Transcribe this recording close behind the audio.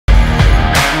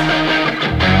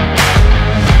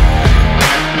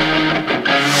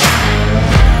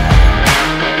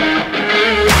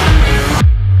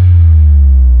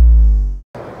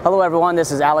Hello everyone,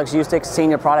 this is Alex Eustick,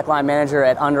 Senior Product Line Manager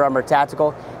at Under Armour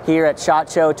Tactical here at SHOT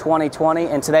Show 2020,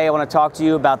 and today I want to talk to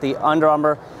you about the Under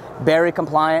Armour Berry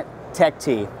Compliant Tech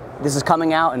Tee. This is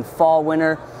coming out in Fall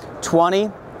Winter 20,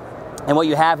 and what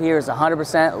you have here is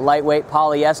 100% lightweight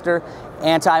polyester,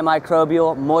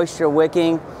 antimicrobial, moisture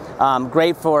wicking,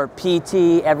 great for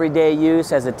PT, everyday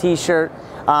use as a t-shirt,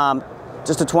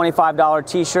 just a $25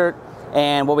 t-shirt.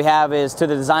 And what we have is, to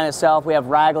the design itself, we have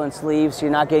raglan sleeves, so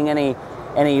you're not getting any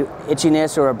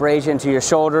itchiness or abrasion to your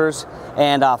shoulders,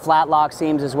 and flat lock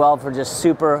seams as well for just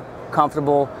super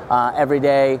comfortable,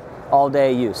 everyday, all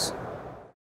day use.